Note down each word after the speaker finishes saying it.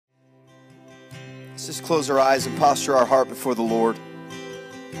Let's just close our eyes and posture our heart before the Lord.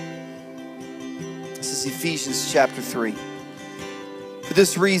 This is Ephesians chapter 3. For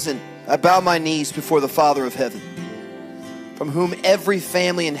this reason, I bow my knees before the Father of heaven, from whom every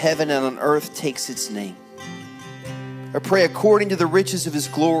family in heaven and on earth takes its name. I pray according to the riches of his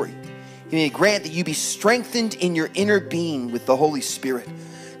glory, he may grant that you be strengthened in your inner being with the Holy Spirit.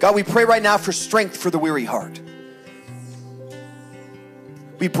 God, we pray right now for strength for the weary heart.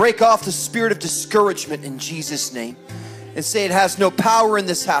 We break off the spirit of discouragement in Jesus' name and say it has no power in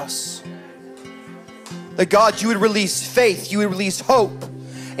this house. That God, you would release faith, you would release hope,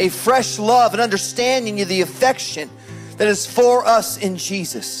 a fresh love and understanding of the affection that is for us in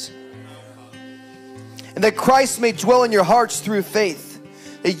Jesus. And that Christ may dwell in your hearts through faith,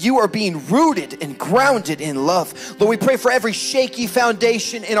 that you are being rooted and grounded in love. Lord, we pray for every shaky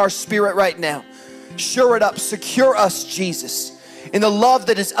foundation in our spirit right now. Shore it up, secure us, Jesus, in the love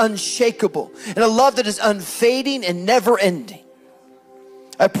that is unshakable, in a love that is unfading and never ending.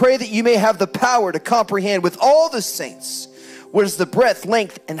 I pray that you may have the power to comprehend with all the saints what is the breadth,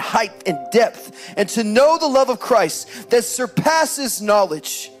 length, and height, and depth, and to know the love of Christ that surpasses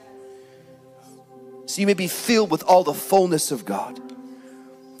knowledge, so you may be filled with all the fullness of God.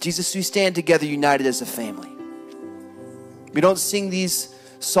 Jesus, we stand together united as a family. We don't sing these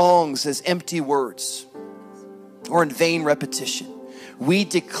songs as empty words or in vain repetition. We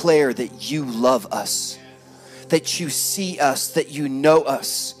declare that you love us, that you see us, that you know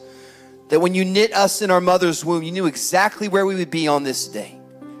us, that when you knit us in our mother's womb, you knew exactly where we would be on this day.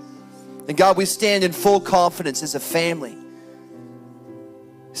 And God, we stand in full confidence as a family.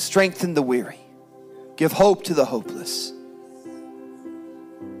 Strengthen the weary. Give hope to the hopeless.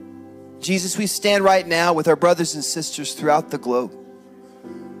 Jesus, we stand right now with our brothers and sisters throughout the globe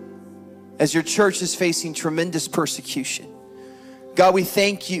as your church is facing tremendous persecution. God, we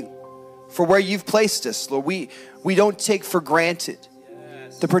thank you for where you've placed us, Lord. We don't take for granted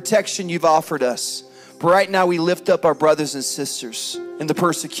the protection you've offered us. But right now we lift up our brothers and sisters in the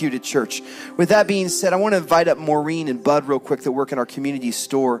persecuted church. With that being said, I want to invite up Maureen and Bud real quick that work in our community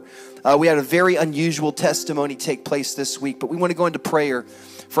store. We had a very unusual testimony take place this week, but we want to go into prayer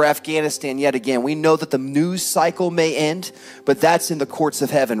for Afghanistan yet again. We know that the news cycle may end, but that's in the courts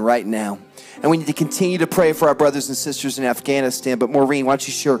of heaven right now. And we need to continue to pray for our brothers and sisters in Afghanistan. But Maureen, why don't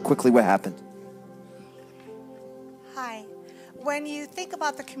you share quickly what happened? Hi. When you think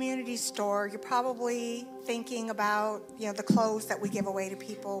about the community store, you're probably thinking about, the clothes that we give away to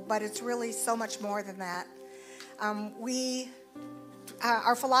people, but it's really so much more than that.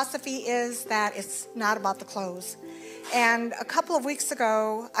 Our philosophy is that it's not about the clothes. And a couple of weeks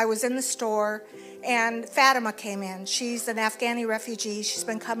ago, I was in the store, and Fatima came in. She's an Afghani refugee. She's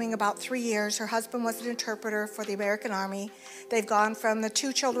been coming about 3 years. Her husband was an interpreter for the American Army. They've gone from the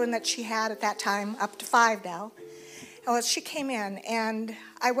 2 children that she had at that time up to 5 now. Well, she came in, and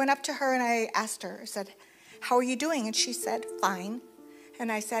I went up to her and I asked her, I said, "How are you doing?" And she said, "Fine."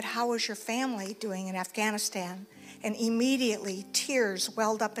 And I said, "How is your family doing in Afghanistan?" And immediately tears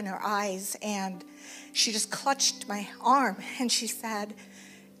welled up in her eyes, and she just clutched my arm, and she said,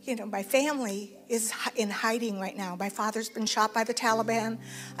 "My family is in hiding right now. My father's been shot by the Taliban.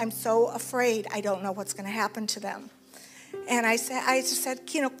 I'm so afraid. I don't know what's going to happen to them." And I just said,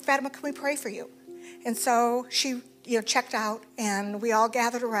 "Fatima, can we pray for you?" And so she, checked out, and we all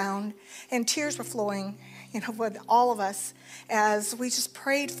gathered around, and tears were flowing, with all of us as we just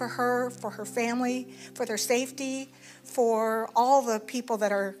prayed for her family, for their safety, for all the people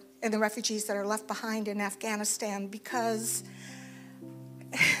that are, and the refugees that are left behind in Afghanistan, because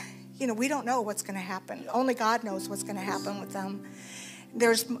we don't know what's going to happen. Only God knows what's going to happen with them.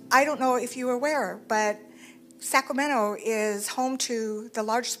 I don't know if you're aware, but Sacramento is home to the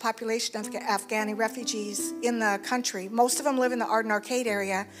largest population of Afghani refugees in the country. Most of them live in the Arden Arcade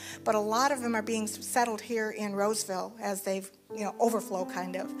area, but a lot of them are being settled here in Roseville as they've, overflow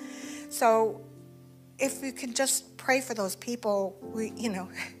kind of. So if we could just pray for those people,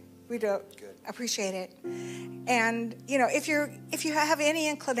 we'd appreciate it. And, if you have any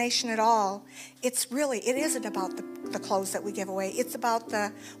inclination at all, it isn't about the clothes that we give away. It's about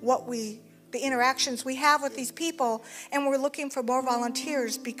the interactions we have with these people, and we're looking for more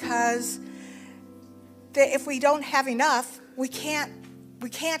volunteers because if we don't have enough, we can't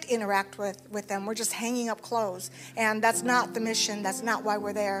interact with them. We're just hanging up clothes, and that's not the mission. That's not why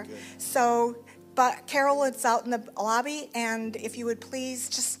we're there. So, but Carol is out in the lobby, and if you would please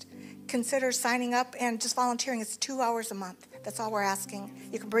just consider signing up and just volunteering. It's 2 hours a month. That's all we're asking.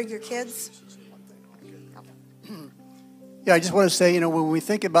 You can bring your kids. Yeah, I just want to say, when we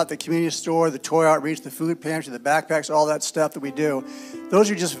think about the community store, the toy outreach, the food pantry, the backpacks, all that stuff that we do, those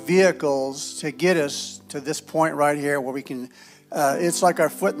are just vehicles to get us to this point right here where we can, it's like our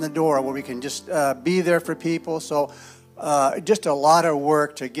foot in the door where we can just be there for people. So just a lot of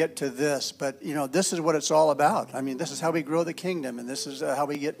work to get to this. But, you know, this is what it's all about. I mean, this is how we grow the kingdom. And this is how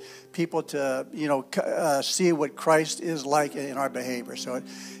we get people to, you know, see what Christ is like in our behavior. So it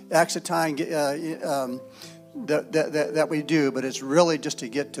acts of time that we do, but it's really just to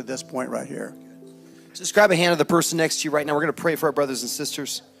get to this point right here. Just grab a hand of the person next to you right now. We're going to pray for our brothers and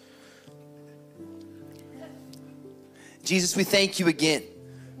sisters. Jesus, we thank you again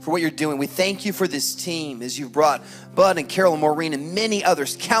for what you're doing. We thank you for this team as you've brought Bud and Carol and Maureen and many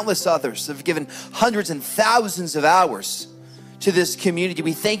others, countless others that have given hundreds and thousands of hours to this community.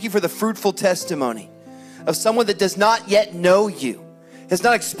 We thank you for the fruitful testimony of someone that does not yet know you, has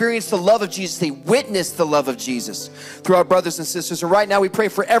not experienced the love of Jesus. They witnessed the love of Jesus through our brothers and sisters. And right now we pray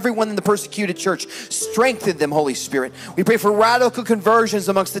for everyone in the persecuted church. Strengthen them, Holy Spirit. We pray for radical conversions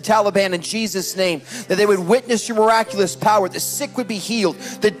amongst the Taliban in Jesus' name, that they would witness your miraculous power, the sick would be healed,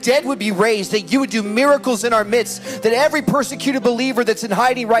 the dead would be raised, that you would do miracles in our midst, that every persecuted believer that's in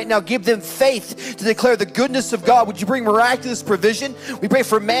hiding right now, give them faith to declare the goodness of God. Would you bring miraculous provision? We pray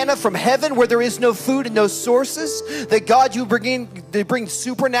for manna from heaven where there is no food and no sources, that God, you bring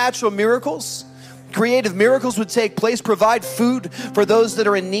supernatural miracles, creative miracles would take place. Provide food for those that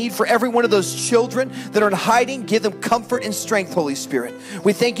are in need. For every one of those children that are in hiding, give them comfort and strength, Holy Spirit.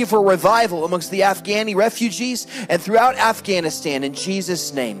 We thank you for revival amongst the Afghani refugees and throughout Afghanistan. In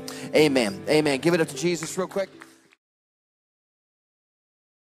Jesus' name, amen. Amen. Give it up to Jesus real quick.